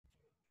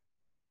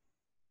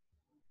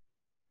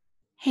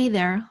Hey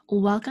there,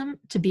 welcome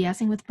to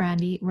BSing with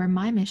Brandy, where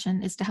my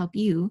mission is to help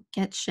you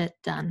get shit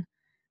done.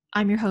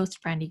 I'm your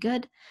host, Brandy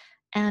Good,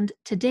 and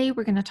today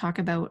we're going to talk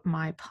about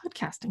my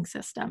podcasting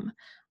system.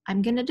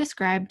 I'm going to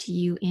describe to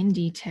you in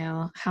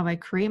detail how I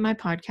create my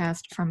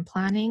podcast from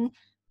planning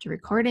to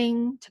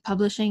recording to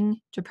publishing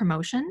to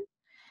promotion.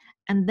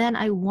 And then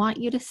I want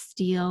you to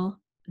steal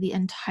the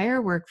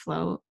entire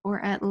workflow, or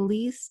at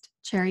least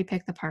cherry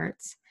pick the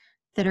parts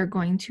that are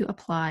going to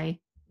apply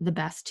the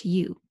best to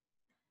you.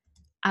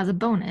 As a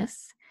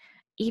bonus,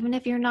 even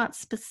if you're not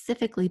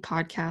specifically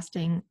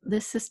podcasting,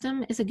 this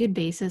system is a good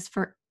basis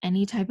for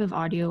any type of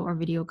audio or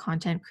video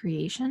content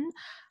creation,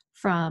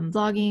 from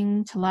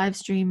vlogging to live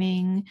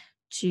streaming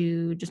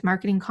to just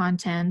marketing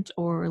content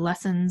or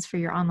lessons for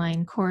your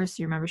online course,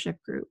 your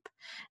membership group.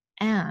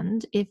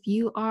 And if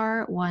you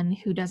are one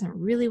who doesn't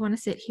really want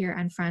to sit here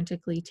and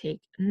frantically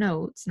take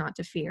notes, not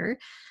to fear,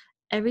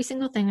 every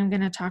single thing I'm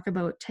going to talk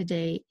about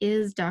today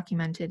is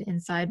documented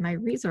inside my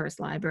resource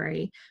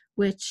library,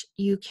 which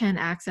you can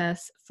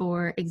access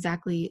for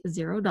exactly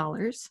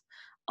 $0.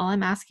 All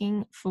I'm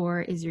asking for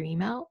is your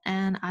email,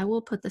 and I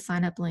will put the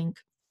sign up link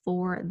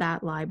for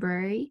that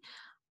library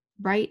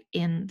right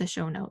in the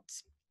show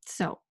notes.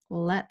 So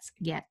let's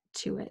get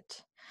to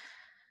it.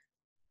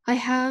 I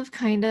have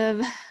kind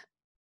of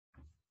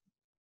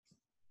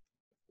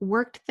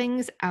worked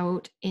things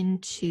out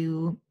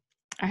into,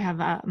 I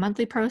have a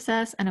monthly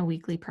process and a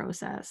weekly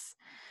process.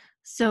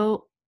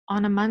 So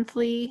on a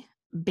monthly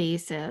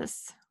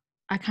basis,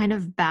 I kind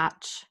of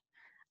batch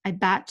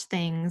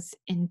things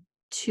in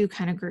two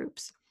kind of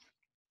groups.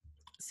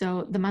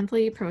 So the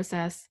monthly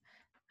process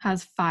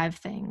has 5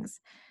 things,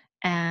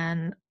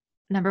 and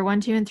number 1,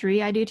 2, and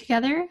 3 I do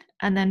together,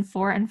 and then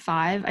 4 and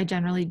 5 I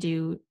generally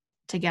do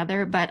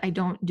together, but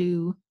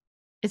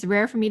it's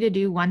rare for me to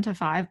do 1 to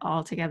 5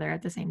 all together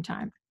at the same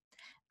time.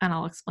 And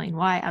I'll explain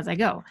why as I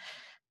go.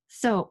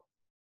 So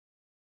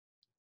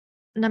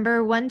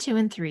number 1, 2,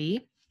 and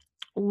 3.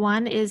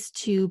 1 is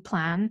to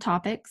plan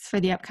topics for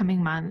the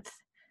upcoming month.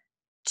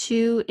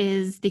 2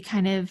 is the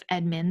kind of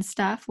admin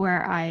stuff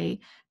where I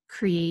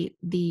create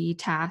the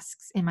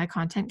tasks in my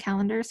content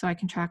calendar so I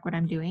can track what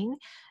I'm doing.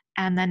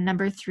 And then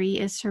number 3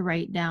 is to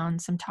write down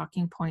some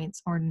talking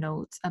points or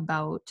notes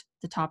about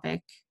the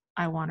topic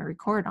I want to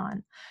record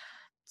on.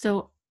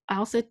 So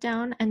I'll sit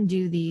down and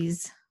do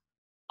these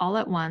all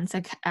at once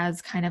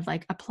as kind of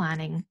like a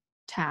planning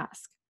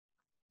task.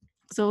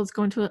 So let's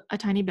go into a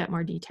tiny bit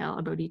more detail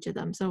about each of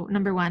them. So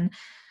number 1,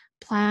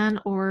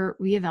 plan or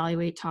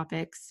reevaluate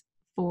topics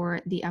for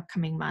the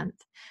upcoming month.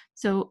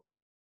 So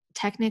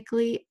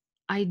technically,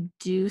 I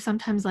do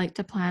sometimes like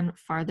to plan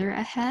farther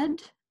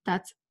ahead.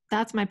 That's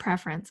my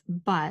preference.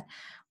 But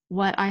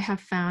what I have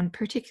found,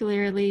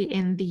 particularly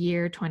in the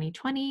year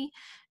 2020,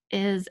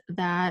 is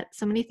that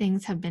so many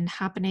things have been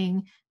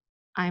happening.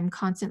 I'm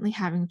constantly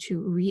having to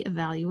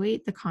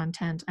reevaluate the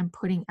content I'm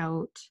putting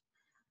out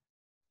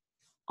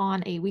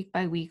on a week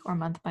by week or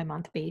month by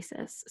month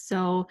basis.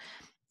 So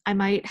I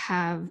might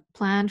have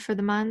planned for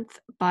the month,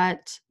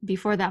 but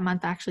before that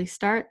month actually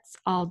starts,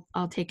 I'll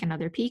take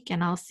another peek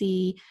and I'll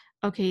see,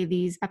 okay,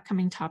 these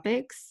upcoming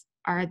topics,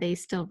 are they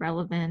still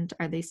relevant?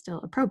 Are they still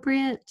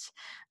appropriate?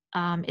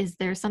 Is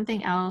there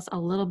something else a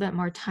little bit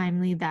more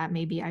timely that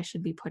maybe I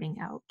should be putting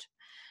out?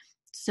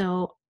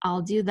 So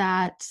I'll do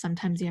that.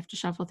 Sometimes you have to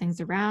shuffle things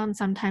around.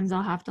 Sometimes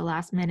I'll have to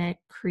last minute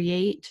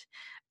create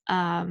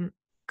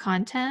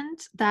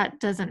content. That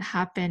doesn't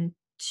happen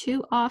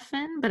too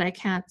often, but I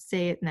can't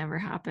say it never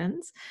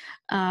happens.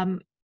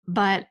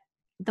 But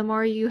the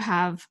more you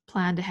have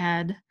planned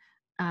ahead,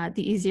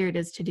 the easier it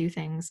is to do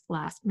things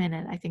last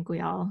minute. I think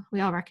we all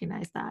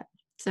recognize that.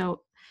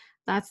 So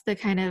that's the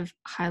kind of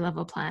high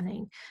level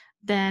planning.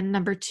 Then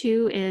number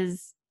 2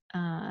 is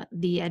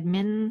the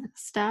admin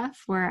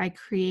stuff where I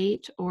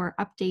create or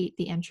update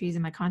the entries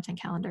in my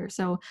content calendar.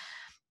 So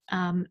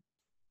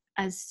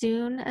as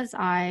soon as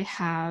I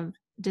have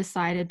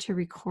decided to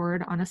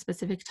record on a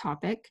specific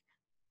topic,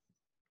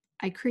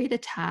 I create a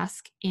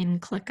task in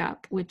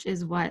ClickUp, which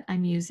is what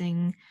I'm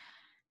using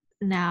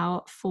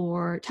now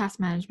for task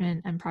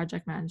management and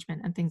project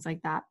management and things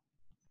like that.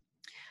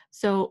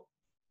 So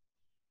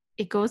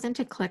it goes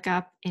into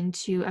ClickUp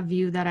into a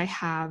view that I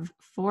have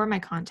for my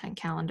content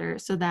calendar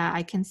so that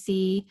I can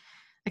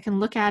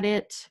look at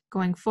it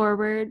going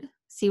forward,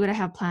 see what I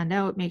have planned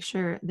out, make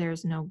sure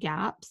there's no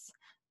gaps.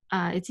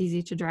 It's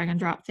easy to drag and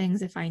drop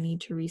things if I need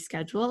to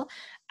reschedule.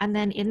 And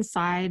then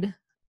inside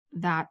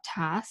that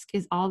task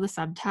is all the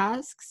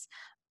subtasks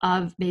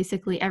of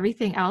basically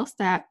everything else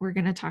that we're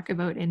going to talk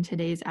about in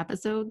today's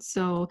episode.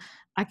 So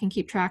I can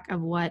keep track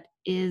of what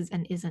is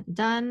and isn't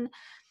done.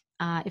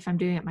 If I'm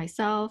doing it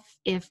myself,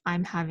 if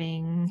I'm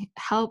having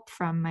help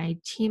from my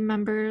team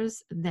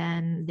members,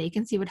 then they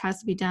can see what has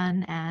to be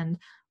done and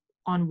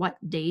on what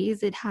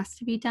days it has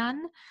to be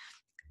done.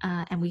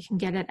 And we can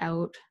get it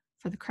out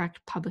for the correct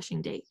publishing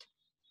date.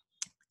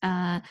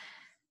 Then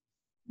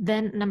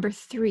number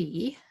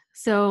 3.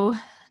 So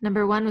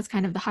number 1 was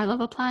kind of the high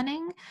level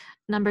planning.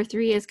 Number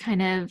 3 is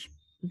kind of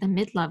the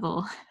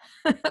mid-level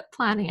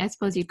planning, I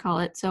suppose you'd call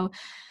it. So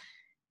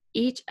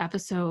each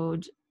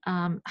episode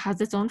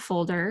has its own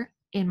folder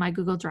in my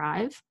Google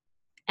Drive,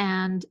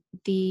 and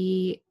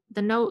the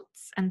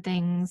notes and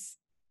things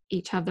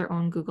each have their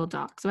own Google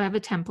Doc. So I have a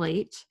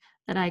template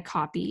that I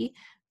copy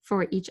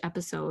for each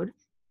episode.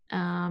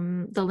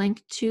 The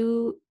link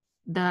to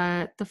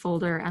the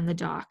folder and the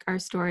doc are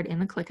stored in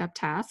the ClickUp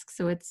task,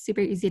 so it's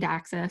super easy to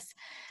access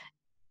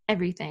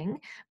everything.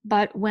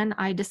 But when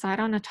I decide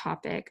on a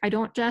topic, I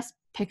don't just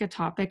pick a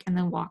topic and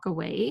then walk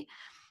away.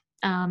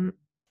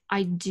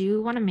 I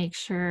do want to make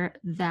sure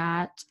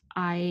that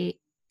I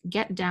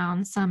get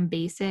down some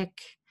basic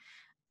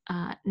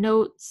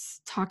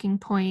notes, talking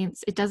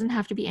points. It doesn't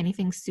have to be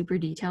anything super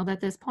detailed at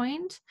this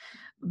point,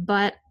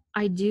 but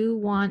I do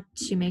want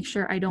to make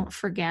sure I don't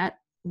forget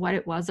what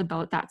it was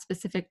about that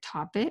specific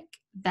topic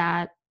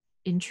that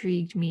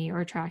intrigued me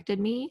or attracted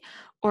me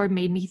or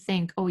made me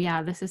think, oh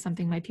yeah, this is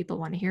something my people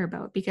want to hear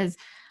about. Because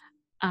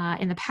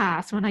in the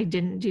past, when I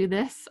didn't do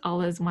this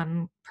all as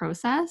one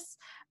process,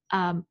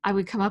 I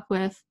would come up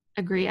with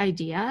a great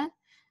idea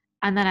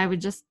and then I would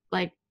just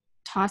like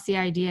toss the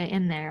idea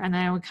in there, and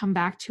then I would come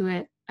back to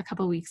it a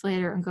couple weeks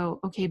later and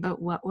go, okay,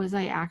 but what was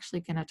I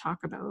actually going to talk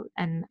about?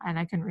 And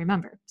I couldn't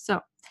remember.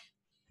 So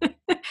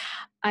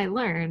I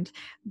learned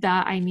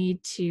that I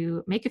need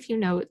to make a few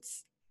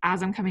notes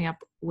as I'm coming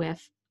up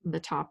with the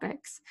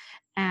topics.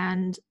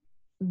 And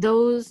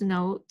those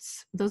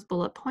notes, those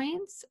bullet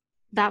points,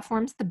 that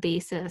forms the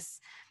basis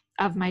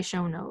of my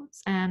show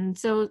notes. And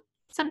so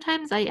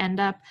sometimes I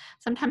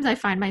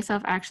find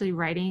myself actually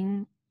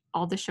writing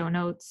all the show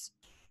notes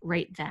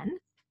right then.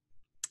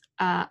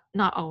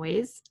 Not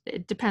always.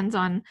 It depends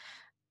on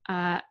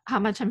how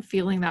much I'm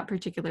feeling that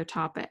particular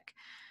topic.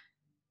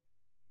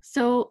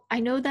 So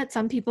I know that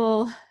some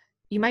people,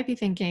 you might be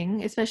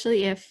thinking,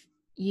 especially if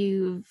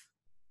you've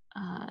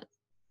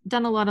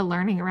done a lot of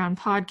learning around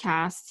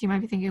podcasts, you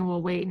might be thinking,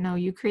 well, wait, no,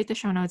 you create the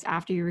show notes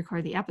after you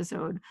record the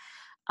episode.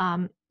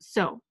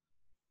 So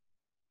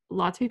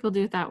lots of people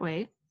do it that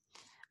way.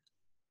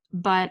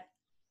 But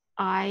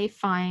I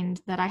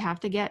find that I have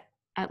to get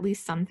at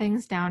least some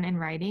things down in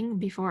writing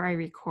before I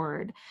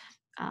record.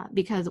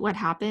 Because what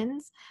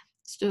happens,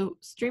 so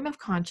stream of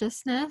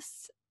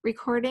consciousness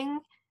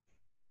recording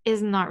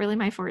is not really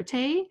my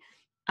forte.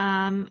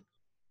 I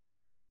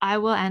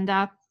will end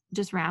up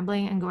just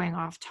rambling and going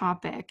off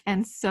topic.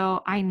 And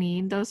so I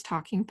need those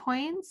talking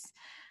points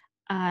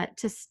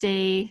to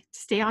stay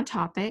on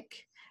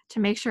topic,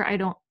 to make sure I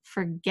don't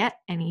forget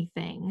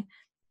anything,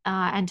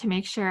 and to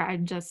make sure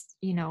I'm just,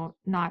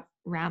 not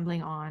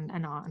rambling on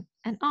and on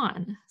and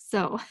on.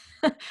 So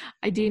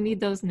I do need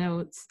those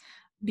notes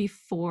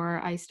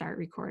before I start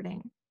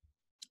recording.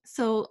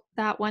 So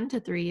that 1 to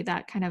 3,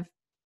 that kind of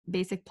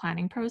basic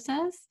planning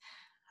process,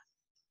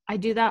 I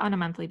do that on a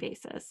monthly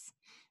basis.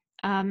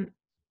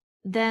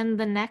 Then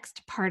the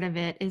next part of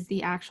it is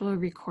the actual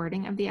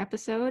recording of the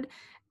episode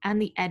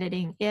and the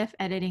editing, if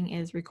editing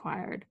is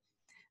required.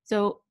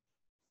 So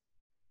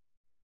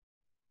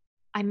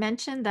I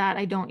mentioned that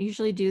I don't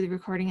usually do the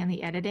recording and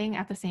the editing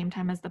at the same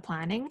time as the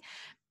planning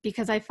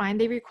because I find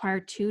they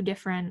require two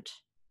different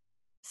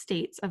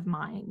states of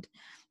mind.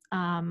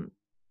 I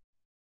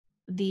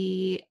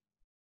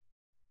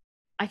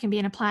can be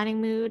in a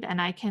planning mood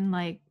and I can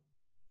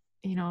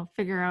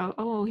figure out,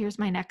 oh, here's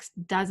my next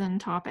dozen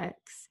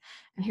topics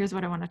and here's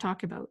what I want to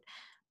talk about.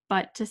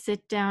 But to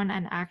sit down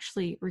and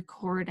actually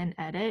record and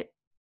edit,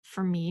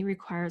 for me,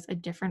 requires a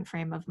different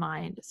frame of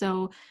mind.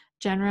 So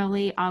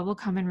generally, I will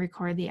come and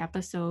record the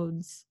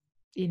episodes,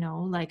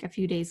 like a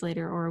few days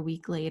later or a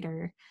week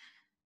later,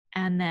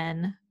 and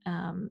then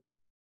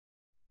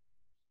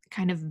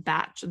kind of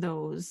batch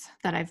those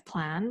that I've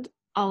planned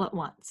all at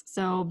once.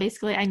 So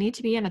basically, I need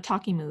to be in a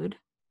talking mood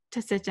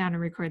to sit down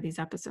and record these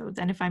episodes.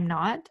 And if I'm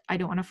not, I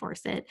don't want to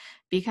force it,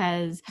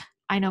 because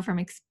I know from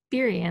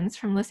experience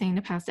from listening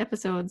to past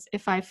episodes,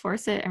 if I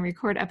force it and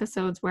record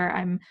episodes where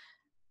I'm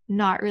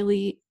not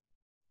really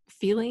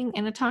feeling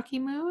in a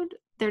talking mood,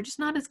 they're just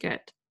not as good.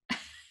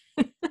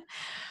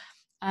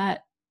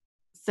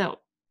 So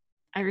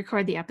I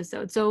record the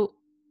episode. So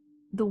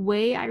the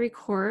way I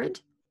record,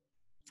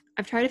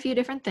 I've tried a few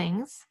different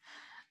things.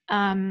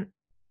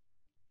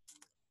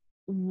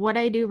 What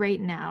I do right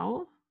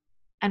now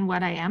and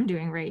what I am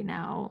doing right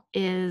now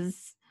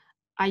is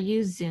I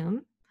use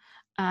Zoom.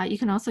 You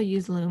can also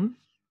use Loom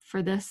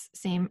for this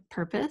same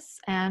purpose.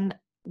 And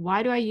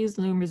why do I use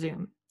Loom or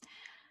Zoom?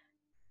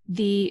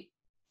 The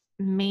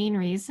main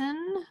reason,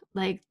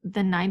 like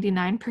the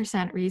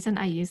 99% reason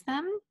I use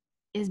them,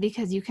 is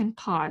because you can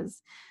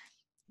pause.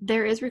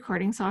 There is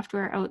recording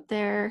software out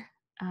there.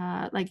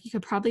 Like you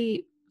could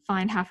probably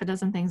find half a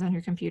dozen things on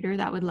your computer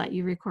that would let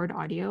you record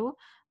audio,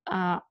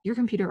 your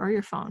computer or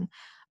your phone.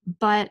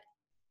 But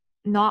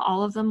not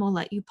all of them will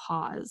let you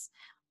pause.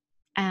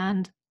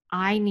 And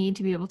I need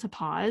to be able to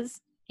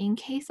pause in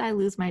case I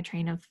lose my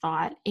train of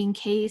thought, in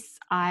case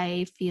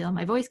I feel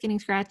my voice getting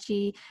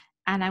scratchy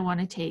and I want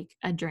to take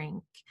a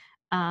drink,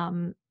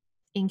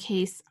 in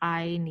case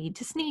I need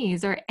to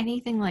sneeze or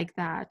anything like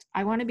that.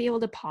 I want to be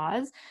able to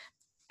pause.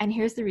 And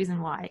here's the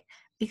reason why.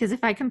 Because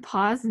if I can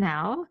pause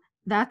now,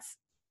 that's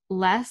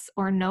less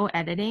or no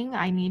editing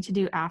I need to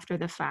do after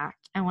the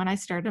fact. And when I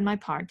started my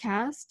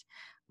podcast,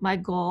 my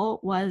goal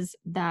was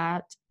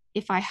that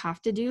if I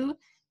have to do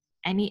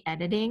any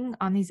editing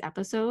on these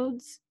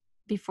episodes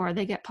before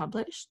they get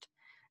published,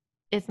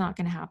 it's not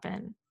going to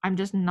happen. I'm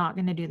just not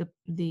going to do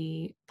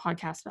the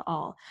podcast at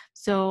all.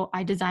 So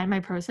I designed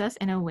my process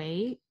in a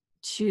way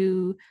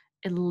to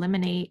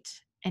eliminate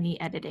any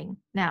editing.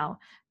 Now,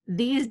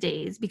 these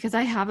days, because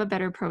I have a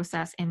better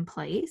process in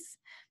place,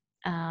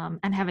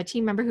 and have a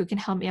team member who can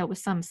help me out with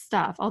some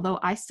stuff, although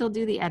I still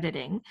do the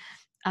editing,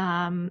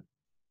 I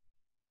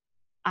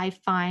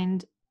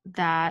find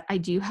that I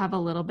do have a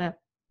little bit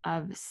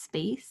of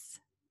space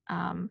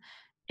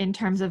in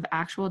terms of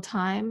actual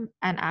time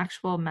and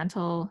actual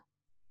mental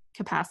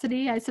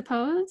capacity, I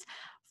suppose,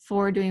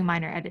 for doing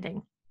minor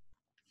editing.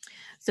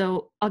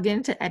 So I'll get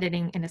into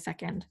editing in a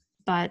second.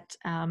 But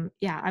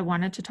yeah, I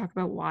wanted to talk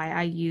about why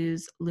I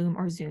use Loom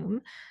or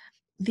Zoom.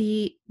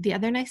 The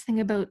other nice thing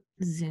about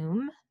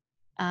Zoom,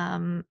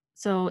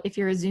 so if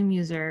you're a Zoom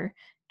user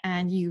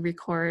and you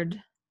record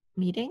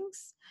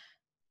meetings,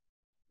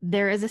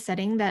 there is a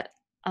setting that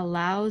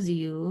allows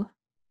you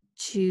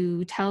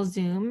to tell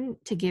Zoom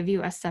to give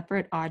you a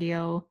separate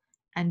audio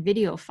and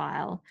video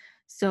file.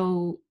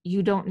 So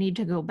you don't need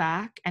to go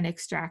back and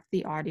extract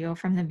the audio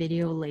from the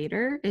video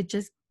later. It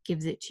just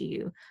gives it to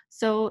you.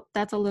 So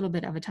that's a little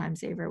bit of a time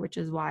saver, which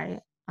is why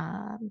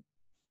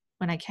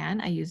when I can,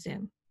 I use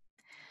Zoom.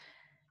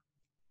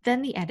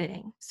 Then the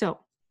editing. So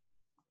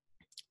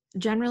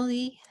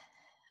generally,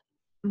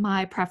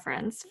 my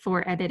preference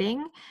for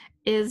editing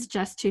is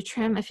just to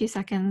trim a few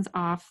seconds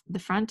off the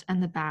front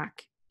and the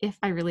back if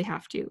I really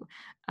have to.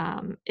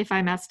 If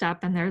I messed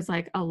up and there's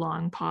like a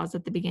long pause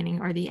at the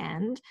beginning or the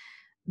end,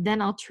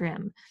 then I'll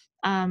trim.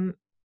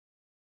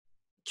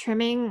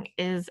 Trimming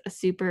is a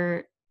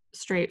super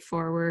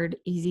straightforward,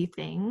 easy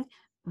thing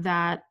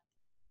that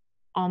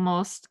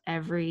almost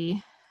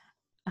every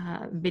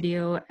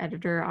video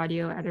editor,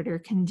 audio editor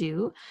can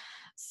do.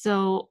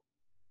 So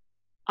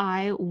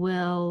I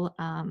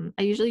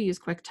usually use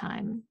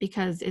QuickTime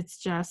because it's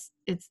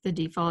the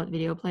default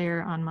video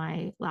player on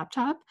my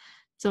laptop.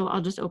 So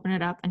I'll just open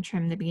it up and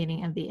trim the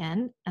beginning and the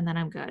end, and then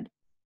I'm good.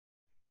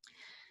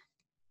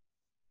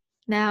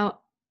 Now,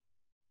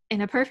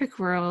 in a perfect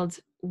world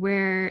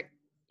where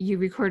you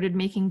recorded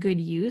making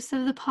good use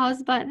of the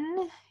pause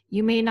button,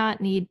 you may not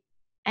need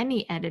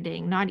any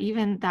editing, not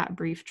even that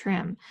brief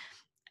trim.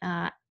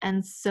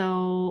 And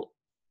so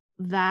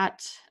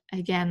that,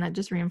 again, that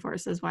just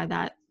reinforces why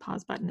that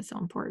pause button is so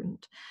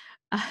important.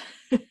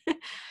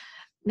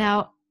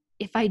 Now,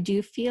 if I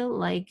do feel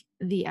like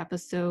the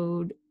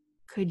episode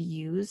could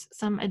use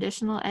some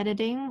additional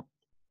editing,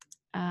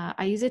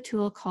 I use a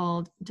tool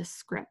called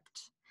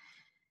Descript.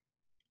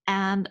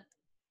 And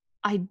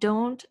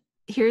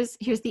here's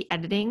the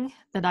editing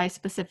that I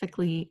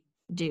specifically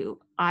do.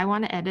 I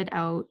want to edit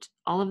out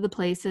all of the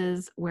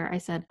places where I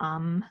said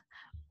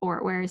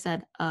or where I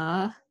said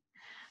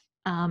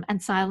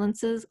and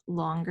silences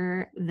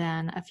longer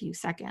than a few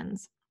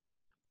seconds.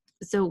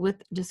 So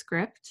with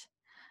Descript,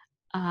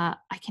 I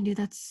can do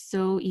that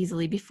so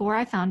easily. Before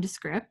I found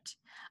Descript,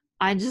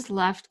 I just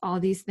left all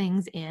these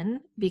things in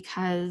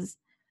because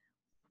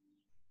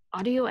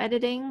audio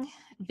editing,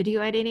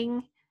 video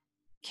editing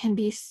can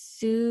be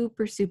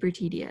super, super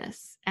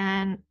tedious.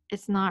 And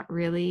it's not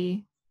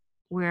really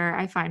where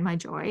I find my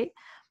joy.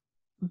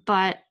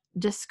 But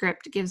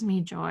Descript gives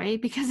me joy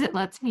because it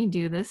lets me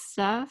do this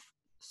stuff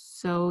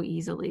so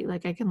easily.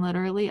 Like I can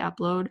literally I'll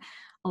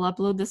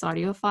upload this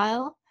audio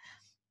file.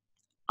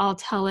 I'll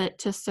tell it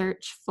to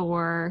search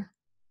for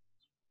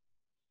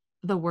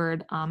the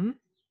word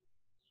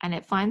and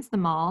it finds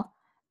them all.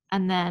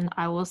 And then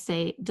I will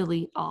say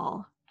delete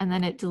all. And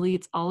then it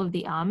deletes all of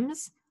the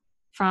ums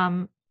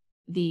from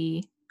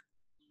the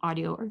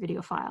audio or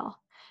video file.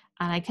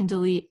 And I can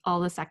delete all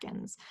the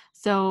seconds.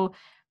 So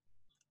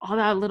all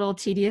that little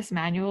tedious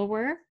manual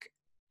work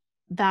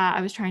that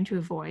I was trying to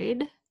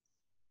avoid,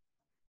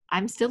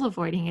 I'm still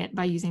avoiding it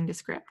by using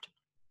Descript.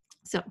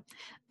 So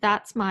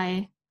that's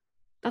my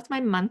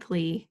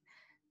monthly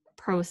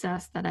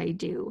process that I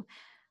do.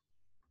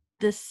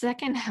 The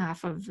second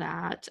half of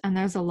that, and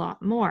there's a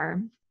lot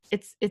more,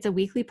 it's a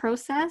weekly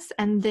process,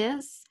 and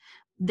this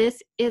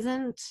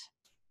isn't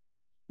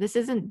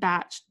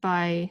batched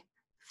by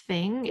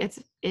thing.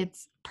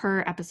 It's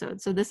per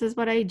episode. So this is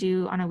what I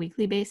do on a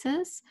weekly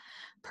basis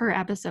per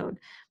episode.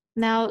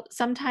 Now,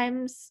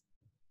 sometimes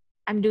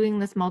I'm doing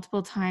this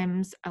multiple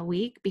times a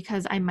week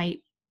because I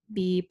might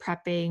be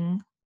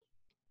prepping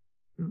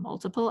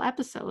multiple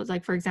episodes.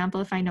 Like, for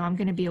example, if I know I'm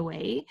going to be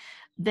away,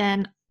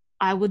 then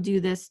I will do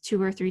this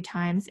 2 or 3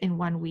 times in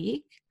 1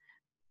 week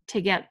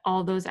to get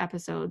all those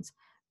episodes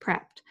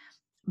prepped.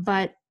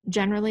 But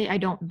generally, I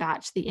don't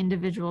batch the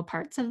individual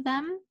parts of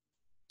them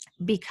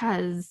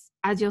because,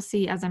 as you'll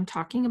see as I'm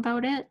talking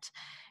about it,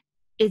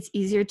 it's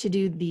easier to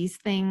do these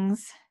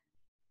things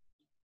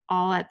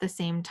all at the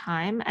same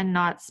time and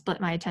not split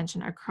my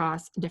attention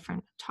across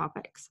different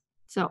topics.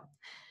 So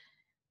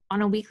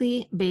on a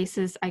weekly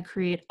basis, I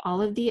create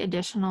all of the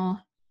additional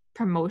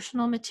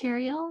promotional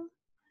material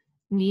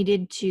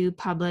needed to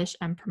publish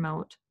and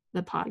promote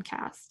the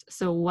podcast.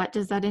 So what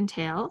does that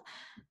entail?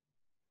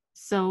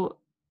 So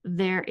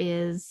there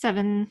is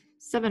seven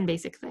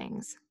basic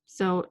things.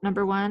 So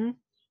number one,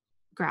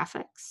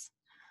 graphics.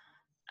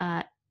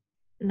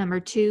 Number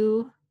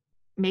two,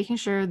 making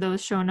sure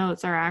those show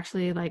notes are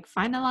actually like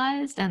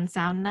finalized and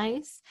sound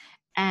nice,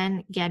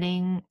 and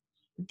getting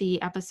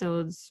the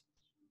episodes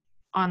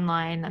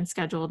online and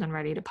scheduled and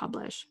ready to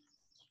publish.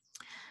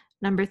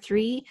 Number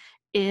three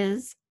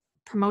is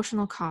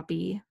promotional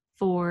copy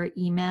for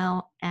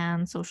email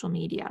and social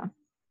media.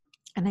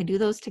 And I do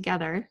those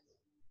together,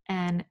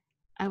 and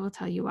I will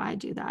tell you why I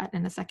do that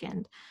in a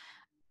second.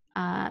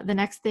 The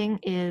next thing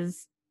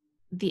is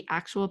the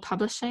actual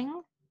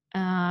publishing,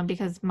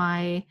 because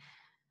the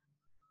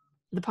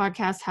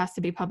podcast has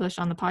to be published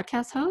on the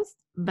podcast host,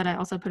 but I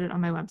also put it on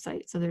my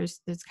website. So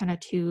there's kind of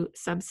two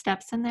sub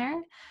steps in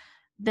there.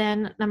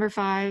 Then number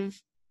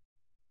five,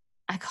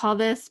 I call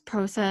this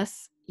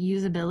process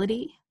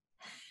usability.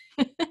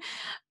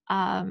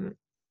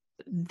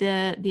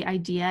 The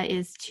idea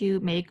is to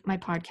make my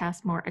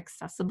podcast more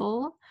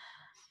accessible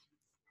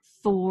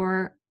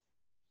for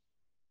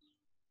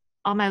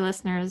all my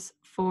listeners,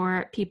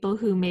 for people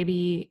who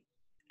maybe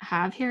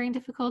have hearing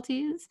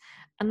difficulties,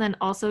 and then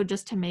also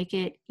just to make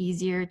it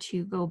easier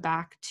to go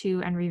back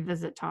to and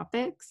revisit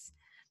topics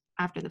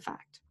after the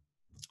fact.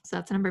 So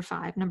that's number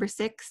five. Number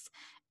six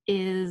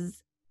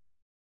is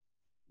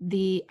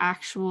the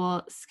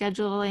actual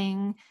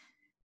scheduling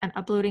and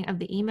uploading of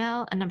the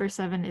email. And number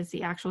seven is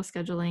the actual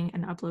scheduling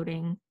and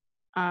uploading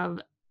of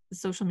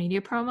social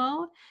media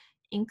promo,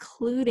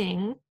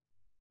 including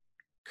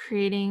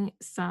creating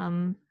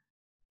some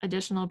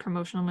additional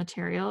promotional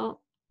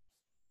material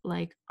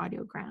like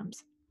audiograms.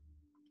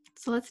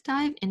 So let's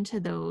dive into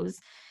those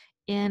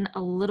in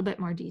a little bit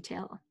more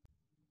detail.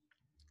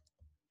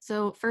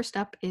 So first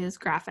up is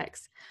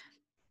graphics.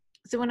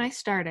 So when I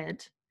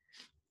started,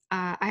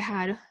 I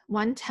had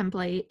one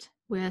template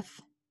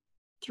with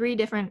 3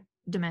 different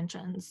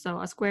dimensions.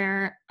 So a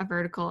square, a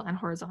vertical, and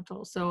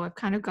horizontal. So I've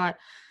kind of got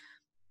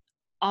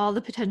all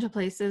the potential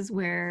places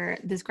where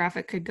this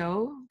graphic could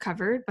go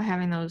covered by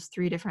having those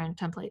 3 different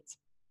templates.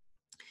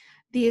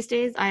 These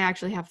days, I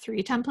actually have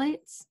 3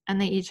 templates,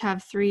 and they each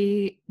have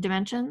 3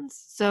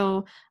 dimensions.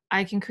 So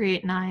I can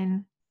create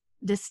 9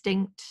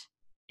 distinct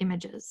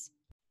images.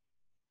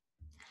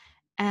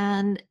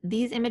 And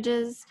these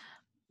images,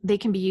 they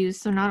can be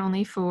used so not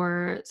only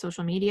for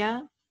social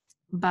media,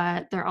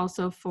 but they're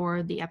also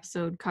for the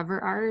episode cover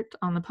art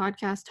on the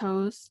podcast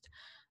host,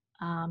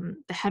 the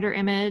header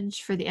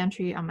image for the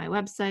entry on my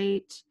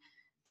website,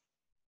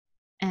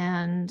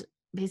 and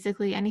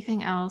basically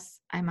anything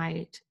else I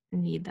might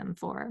need them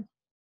for.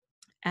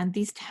 And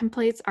these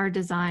templates are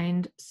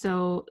designed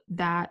so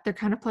that they're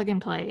kind of plug and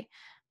play.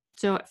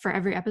 So for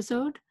every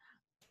episode,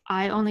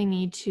 I only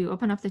need to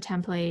open up the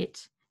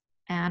template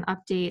and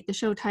update the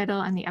show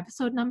title and the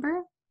episode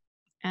number.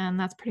 And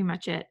that's pretty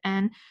much it.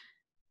 And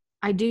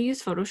I do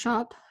use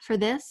Photoshop for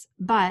this,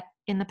 but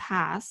in the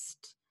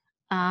past,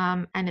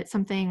 and it's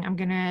something I'm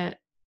going to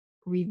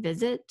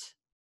revisit,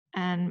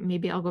 and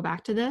maybe I'll go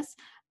back to this,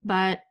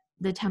 but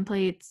the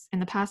templates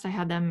in the past, I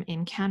had them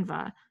in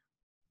Canva.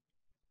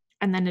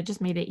 And then it just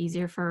made it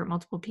easier for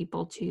multiple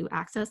people to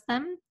access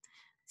them.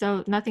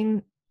 So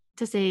nothing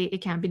to say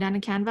it can't be done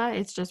in Canva.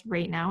 It's just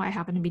right now I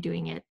happen to be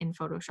doing it in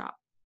Photoshop.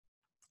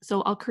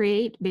 So I'll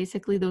create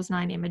basically those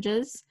 9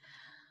 images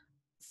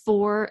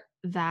for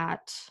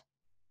that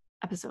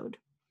episode.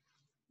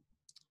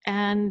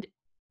 And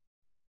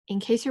in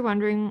case you're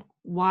wondering,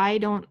 why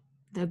aren't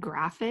the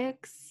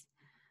graphics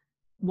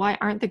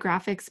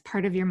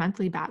part of your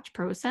monthly batch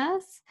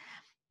process?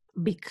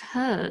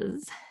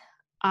 Because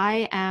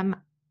I am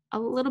a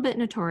little bit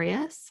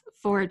notorious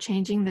for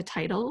changing the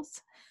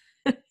titles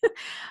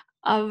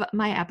of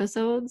my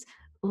episodes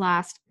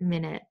last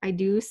minute. I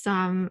do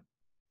some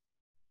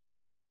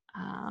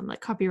like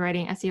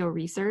copywriting SEO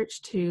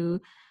research to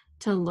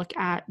look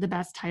at the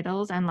best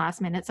titles, and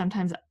last minute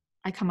sometimes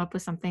I come up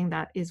with something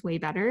that is way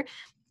better.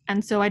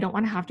 And so I don't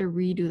want to have to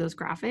redo those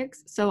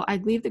graphics. So I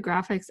leave the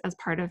graphics as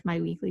part of my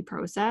weekly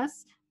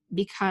process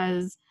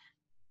because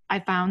I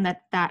found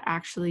that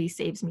actually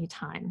saves me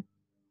time.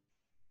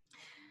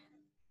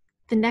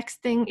 The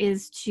next thing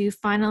is to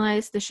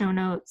finalize the show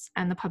notes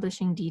and the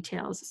publishing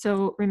details.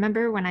 So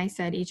remember when I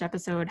said each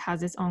episode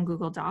has its own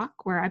Google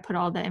Doc where I put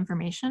all the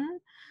information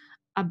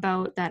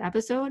about that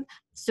episode?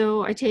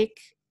 So I take,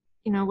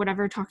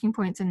 whatever talking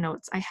points and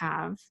notes I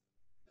have.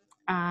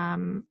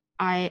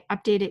 I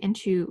update it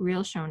into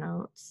real show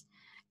notes.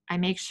 I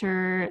make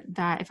sure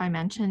that if I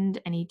mentioned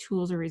any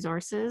tools or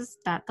resources,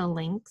 that the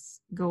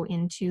links go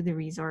into the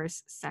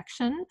resource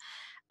section.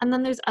 And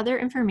then there's other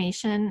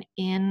information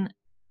in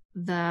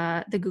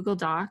the Google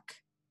Doc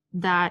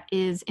that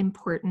is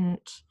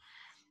important,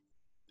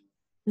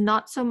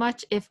 not so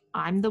much if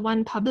I'm the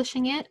one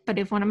publishing it, but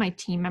if one of my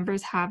team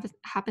members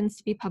happens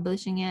to be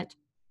publishing it,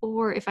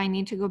 or if I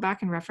need to go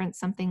back and reference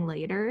something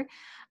later,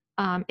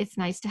 it's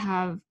nice to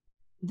have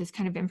this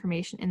kind of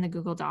information in the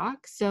Google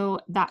Doc. So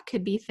that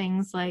could be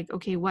things like,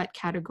 okay, what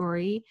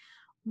category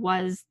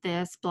was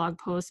this blog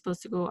post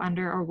supposed to go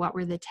under, or what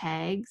were the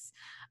tags,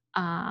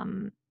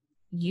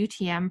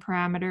 UTM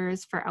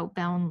parameters for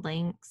outbound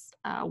links,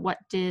 what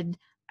did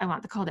I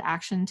want the call to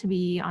action to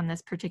be on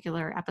this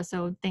particular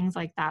episode, things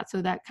like that.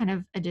 So that kind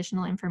of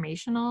additional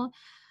informational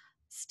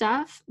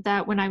stuff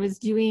that when I was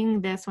doing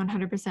this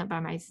 100% by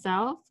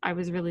myself, I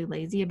was really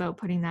lazy about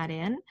putting that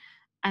in.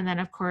 And then,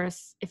 of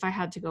course, if I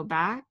had to go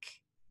back,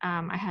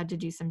 I had to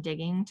do some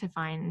digging to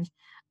find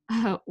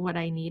what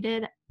I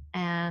needed.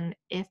 And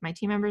if my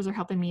team members are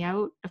helping me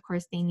out, of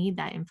course, they need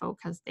that info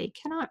because they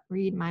cannot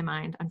read my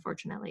mind,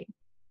 unfortunately.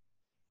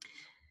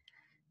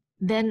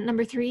 Then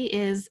number 3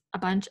 is a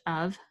bunch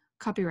of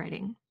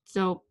copywriting.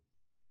 So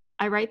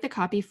I write the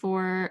copy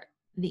for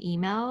the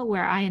email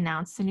where I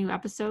announce the new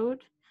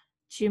episode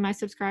to my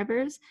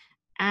subscribers,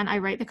 and I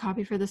write the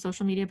copy for the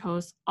social media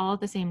posts all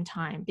at the same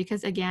time,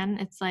 because again,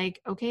 it's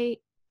like, okay,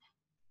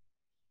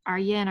 are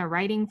you in a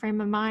writing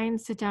frame of mind?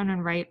 Sit down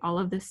and write all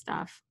of this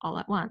stuff all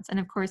at once. And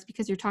of course,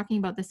 because you're talking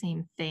about the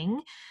same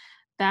thing,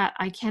 that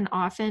I can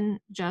often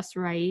just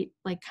write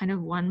like kind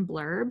of one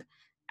blurb,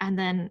 and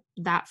then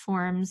that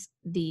forms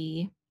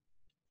the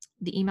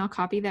email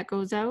copy that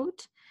goes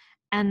out.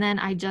 And then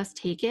I just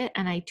take it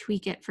and I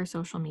tweak it for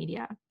social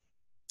media.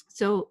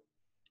 So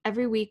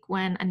every week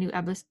when a new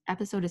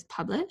episode is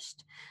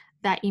published,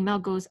 that email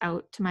goes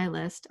out to my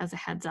list as a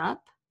heads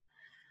up.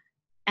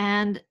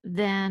 And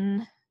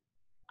then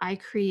I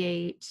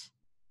create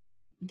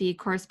the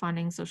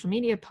corresponding social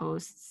media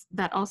posts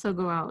that also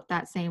go out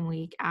that same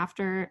week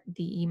after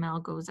the email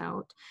goes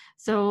out.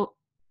 So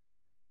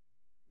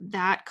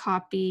that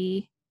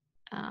copy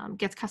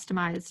gets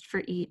customized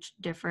for each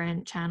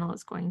different channel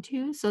it's going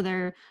to. So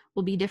there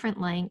will be different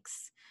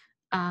links.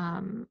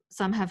 Some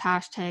have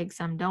hashtags,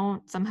 some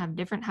don't. Some have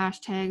different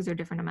hashtags or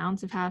different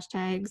amounts of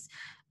hashtags.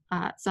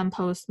 Some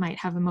posts might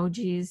have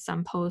emojis,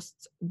 some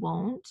posts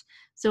won't.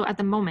 So at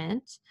the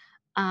moment,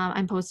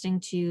 I'm posting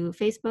to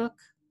Facebook,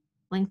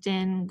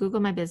 LinkedIn, Google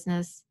My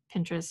Business,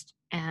 Pinterest,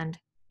 and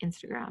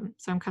Instagram.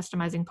 So I'm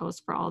customizing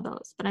posts for all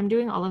those. But I'm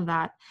doing all of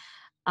that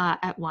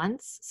at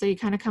once. So you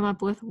kind of come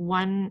up with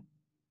one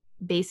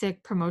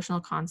basic promotional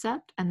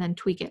concept and then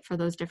tweak it for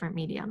those different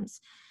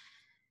mediums.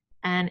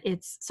 And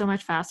it's so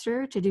much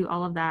faster to do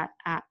all of that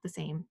at the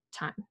same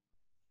time.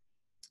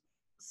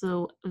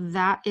 So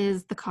that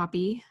is the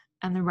copy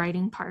and the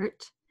writing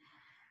part.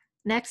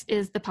 Next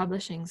is the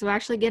publishing. So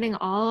actually getting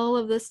all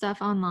of this stuff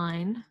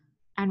online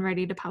and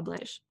ready to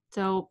publish.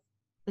 So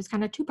there's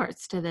kind of 2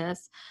 parts to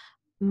this.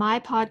 My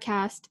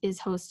podcast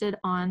is hosted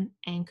on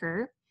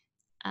Anchor.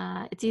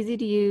 It's easy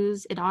to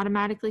use. It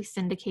automatically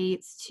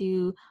syndicates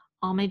to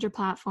all major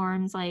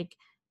platforms like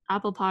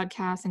Apple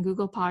Podcasts and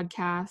Google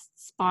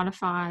Podcasts,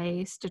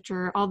 Spotify,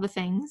 Stitcher, all the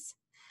things.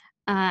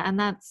 And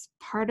that's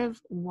part of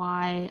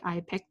why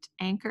I picked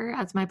Anchor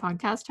as my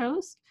podcast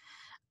host.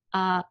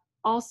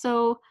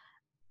 Also,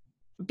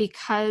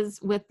 because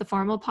with the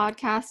formal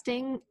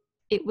podcasting,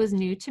 it was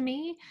new to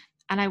me,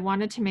 and I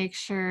wanted to make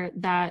sure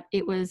that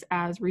it was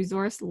as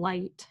resource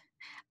light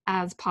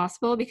as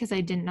possible because I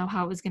didn't know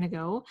how it was going to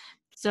go.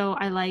 So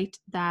I liked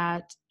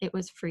that it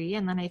was free.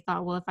 And then I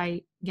thought, well, if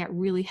I get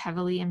really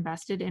heavily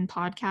invested in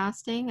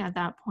podcasting at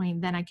that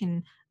point, then I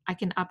can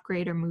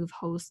upgrade or move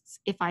hosts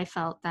if I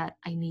felt that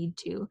I need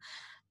to.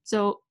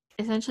 So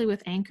essentially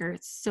with Anchor,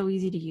 it's so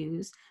easy to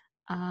use.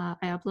 I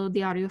upload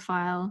the audio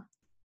file.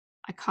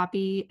 I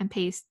copy and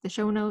paste the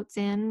show notes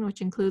in,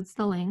 which includes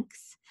the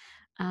links.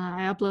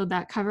 I upload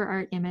that cover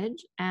art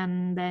image,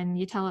 and then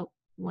you tell it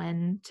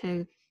when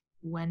to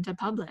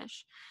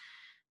publish.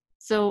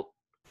 So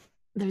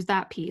there's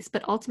that piece.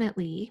 But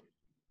ultimately,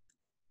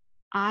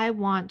 I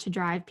want to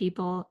drive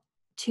people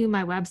to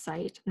my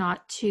website,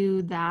 not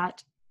to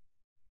that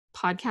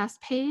podcast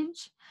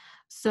page.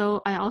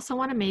 So I also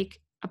want to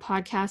make a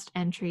podcast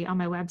entry on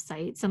my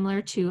website,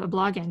 similar to a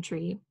blog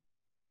entry.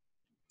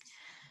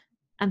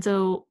 And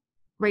so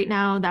right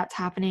now that's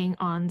happening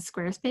on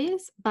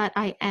Squarespace, but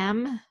I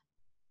am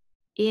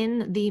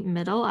in the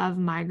middle of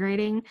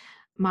migrating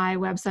my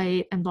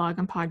website and blog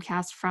and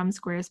podcast from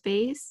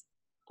Squarespace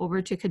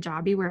over to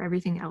Kajabi, where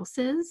everything else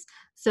is.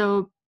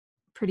 So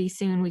pretty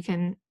soon we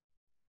can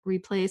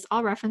replace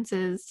all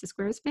references to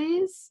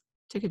Squarespace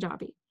to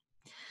Kajabi.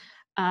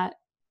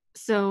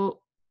 So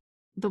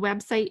the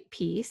website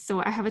piece,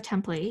 so I have a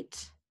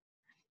template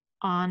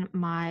on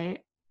my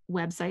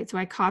website. So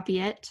I copy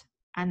it,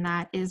 and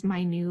that is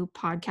my new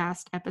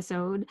podcast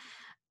episode.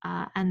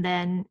 And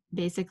then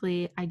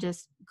basically I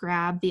just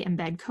grab the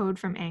embed code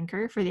from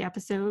Anchor for the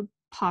episode,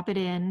 pop it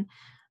in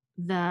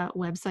the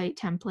website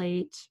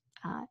template,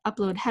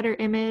 upload header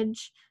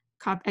image,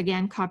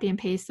 copy and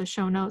paste the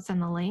show notes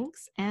and the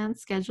links, and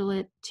schedule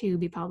it to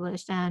be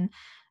published. And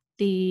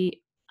the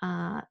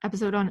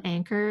episode on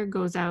Anchor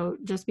goes out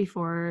just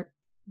before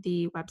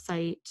the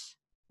website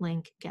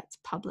link gets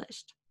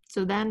published.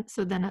 So then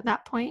at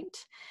that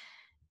point,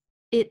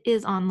 it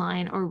is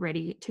online or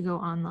ready to go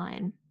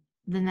online.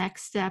 The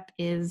next step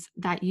is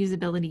that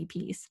usability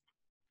piece.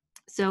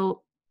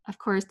 So of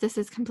course, this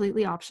is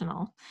completely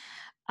optional,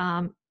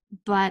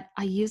 but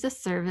I use a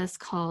service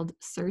called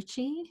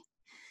Searchie.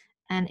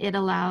 and it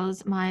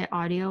allows my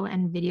audio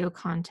and video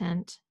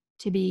content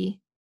to be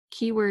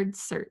keyword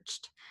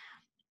searched.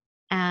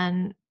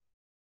 And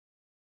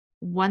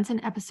once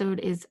an episode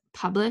is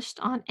published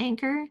on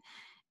Anchor,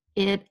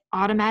 it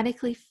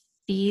automatically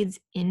feeds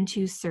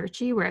into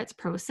Searchy where it's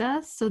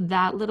processed. So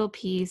that little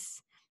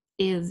piece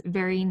is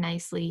very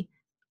nicely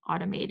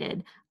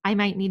automated. I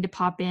might need to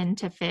pop in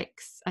to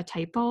fix a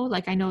typo.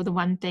 Like I know the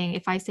one thing,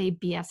 if I say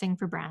BSing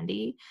for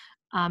Brandy,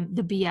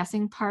 the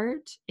BSing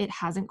part, it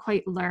hasn't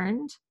quite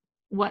learned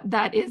what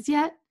that is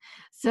yet.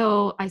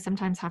 So I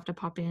sometimes have to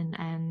pop in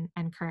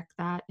and correct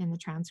that in the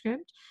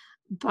transcript.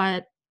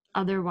 But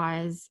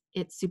otherwise,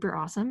 it's super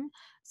awesome.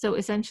 So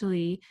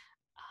essentially,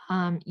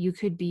 you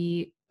could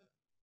be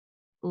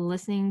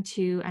listening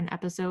to an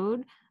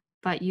episode,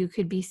 but you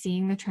could be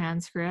seeing the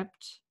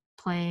transcript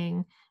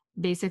playing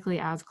basically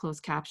as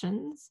closed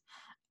captions.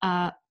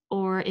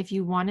 Or if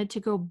you wanted to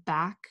go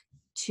back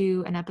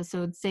to an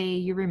episode, say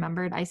you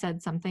remembered I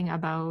said something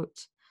about,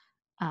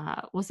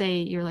 we'll say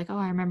you're like, oh,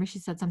 I remember she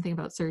said something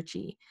about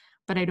Searchy,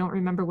 but I don't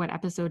remember what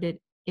episode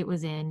it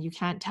was in. You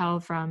can't tell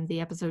from the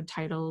episode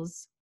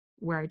titles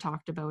where I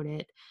talked about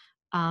it.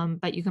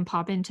 But you can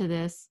pop into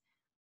this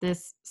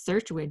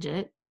search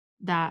widget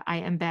that I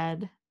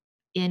embed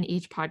in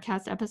each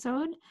podcast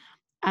episode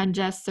and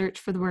just search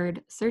for the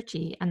word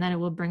Searchy, and then it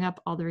will bring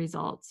up all the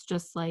results,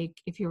 just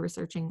like if you were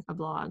searching a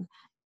blog.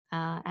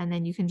 And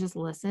then you can just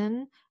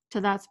listen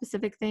to that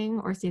specific thing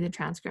or see the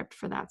transcript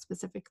for that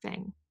specific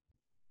thing.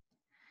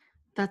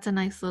 That's a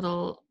nice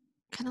little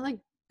kind of like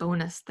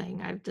bonus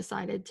thing I've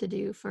decided to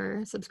do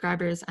for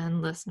subscribers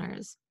and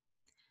listeners.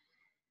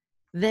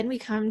 Then we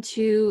come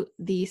to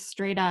the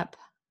straight up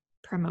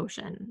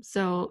promotion.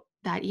 So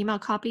that email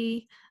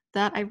copy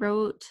that I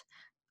wrote,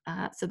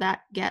 so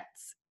that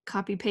gets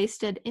copy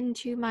pasted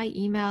into my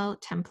email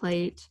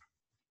template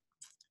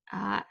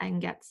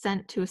and gets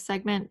sent to a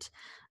segment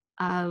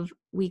of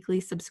weekly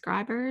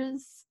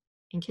subscribers.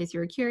 In case you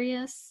were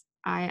curious,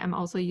 I am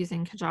also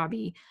using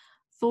Kajabi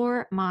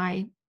for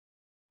my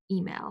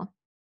email.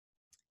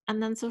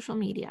 And then social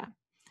media.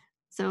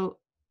 So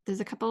there's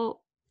a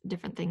couple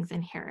different things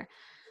in here.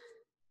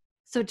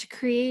 So to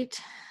create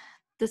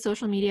the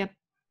social media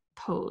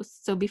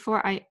posts, so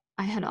before I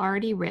had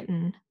already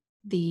written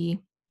the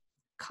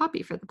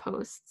copy for the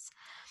posts,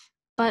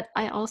 but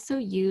I also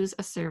use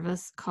a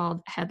service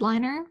called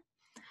Headliner.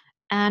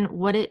 And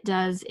what it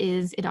does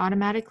is it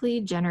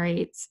automatically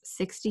generates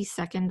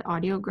 60-second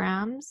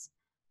audiograms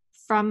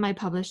from my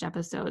published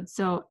episodes.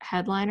 So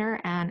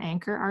Headliner and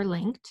Anchor are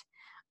linked.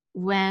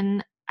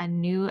 When a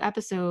new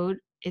episode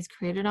is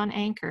created on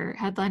Anchor,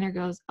 Headliner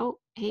goes, oh,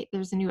 hey,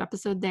 there's a new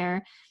episode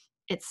there.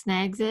 It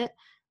snags it.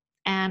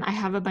 And I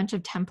have a bunch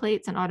of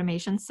templates and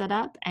automations set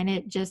up, and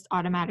it just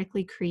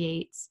automatically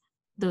creates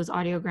those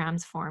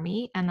audiograms for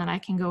me. And then I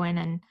can go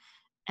in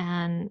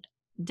and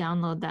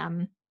download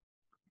them.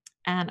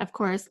 And of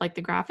course, like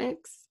the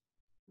graphics,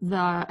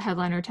 the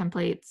Headliner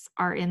templates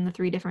are in the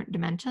 3 different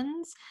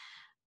dimensions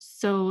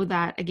so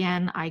that,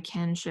 again, I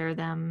can share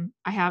them.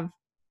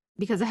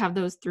 Because I have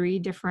those 3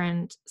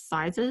 different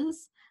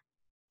sizes,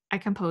 I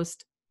can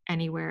post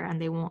anywhere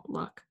and they won't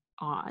look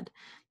odd.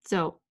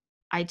 So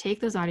I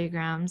take those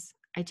audiograms,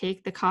 I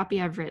take the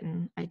copy I've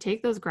written, I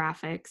take those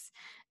graphics,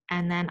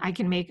 and then I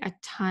can make a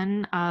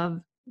ton of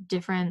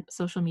different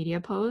social media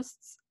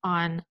posts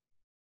on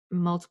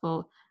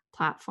multiple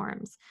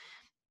platforms.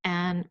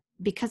 And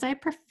because I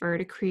prefer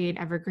to create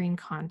evergreen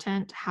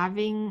content,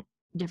 having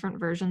different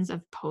versions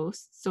of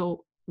posts.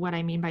 So what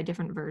I mean by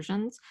different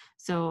versions,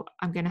 so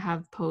I'm going to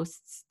have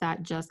posts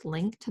that just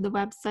link to the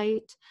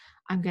website.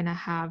 I'm going to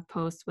have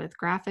posts with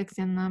graphics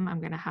in them. I'm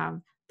going to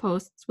have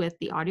posts with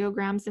the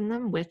audiograms in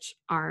them, which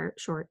are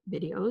short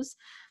videos.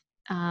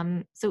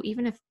 So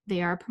even if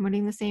they are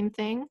promoting the same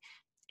thing,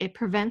 it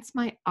prevents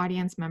my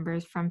audience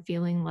members from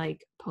feeling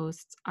like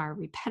posts are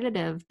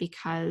repetitive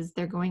because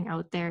they're going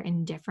out there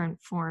in different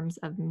forms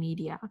of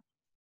media.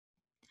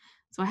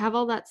 So I have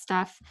all that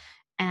stuff,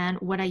 and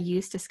what I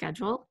use to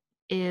schedule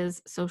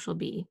is Social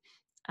Bee.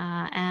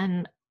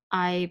 And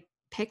I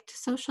picked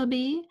Social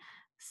Bee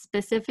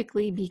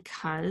specifically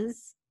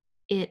because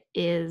it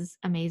is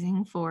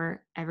amazing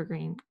for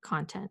evergreen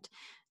content.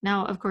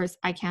 Now, of course,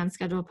 I can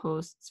schedule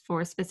posts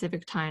for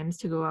specific times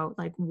to go out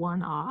like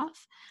one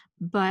off,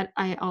 but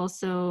I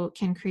also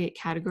can create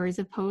categories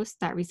of posts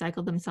that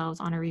recycle themselves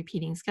on a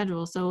repeating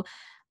schedule. So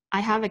I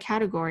have a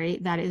category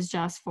that is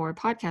just for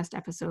podcast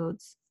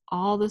episodes.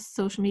 All the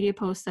social media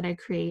posts that I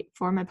create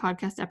for my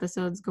podcast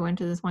episodes go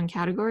into this one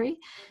category.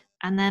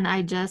 And then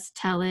I just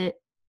tell it,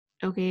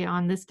 okay,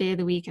 on this day of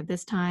the week at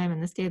this time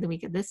and this day of the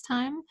week at this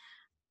time,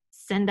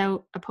 send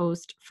out a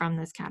post from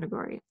this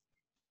category.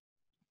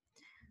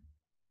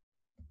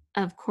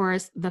 Of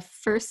course, the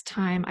first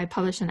time I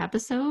publish an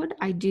episode,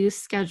 I do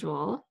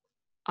schedule.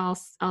 I'll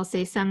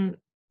say send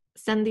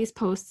these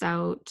posts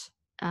out,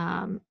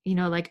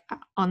 like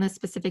on this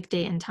specific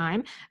date and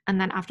time.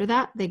 And then after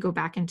that, they go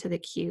back into the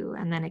queue,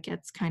 and then it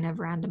gets kind of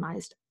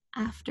randomized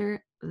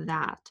after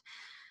that.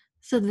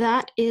 So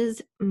that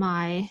is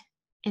my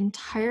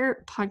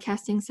entire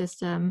podcasting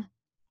system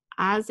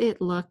as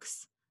it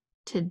looks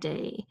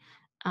today.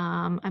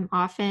 I'm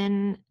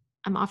often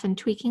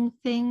tweaking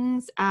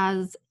things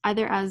as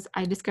either as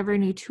I discover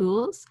new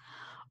tools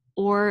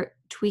or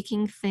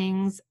tweaking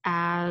things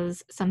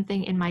as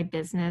something in my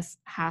business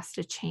has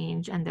to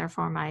change and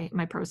therefore my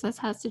process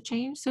has to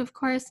change. So of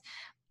course,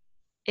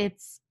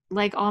 it's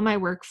like all my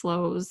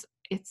workflows,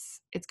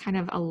 it's kind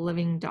of a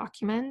living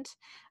document,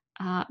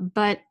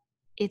 but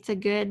it's a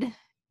good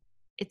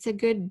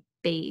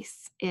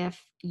base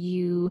if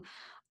you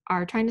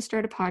are trying to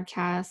start a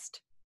podcast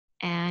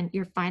and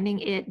you're finding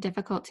it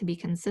difficult to be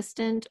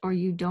consistent, or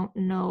you don't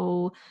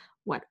know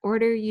what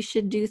order you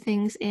should do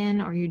things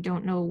in, or you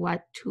don't know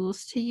what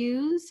tools to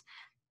use.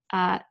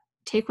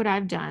 Take what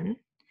I've done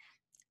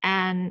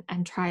and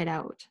try it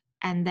out,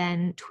 and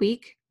then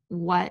tweak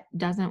what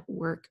doesn't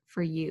work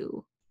for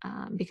you,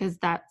 because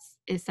that's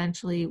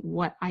essentially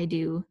what I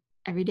do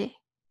every day.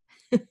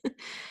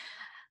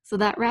 So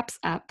that wraps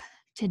up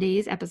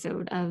today's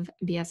episode of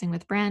BSing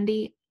with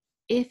Brandy.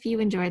 If you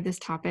enjoyed this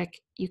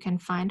topic, you can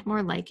find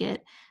more like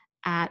it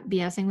at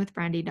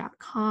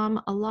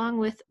bsingwithbrandy.com, along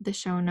with the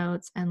show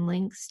notes and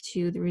links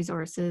to the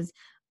resources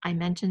I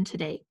mentioned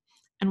today.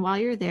 And while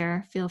you're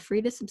there, feel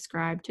free to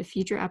subscribe to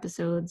future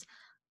episodes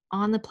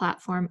on the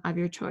platform of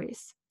your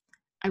choice.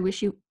 I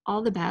wish you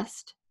all the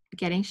best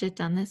getting shit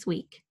done this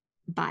week.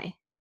 Bye.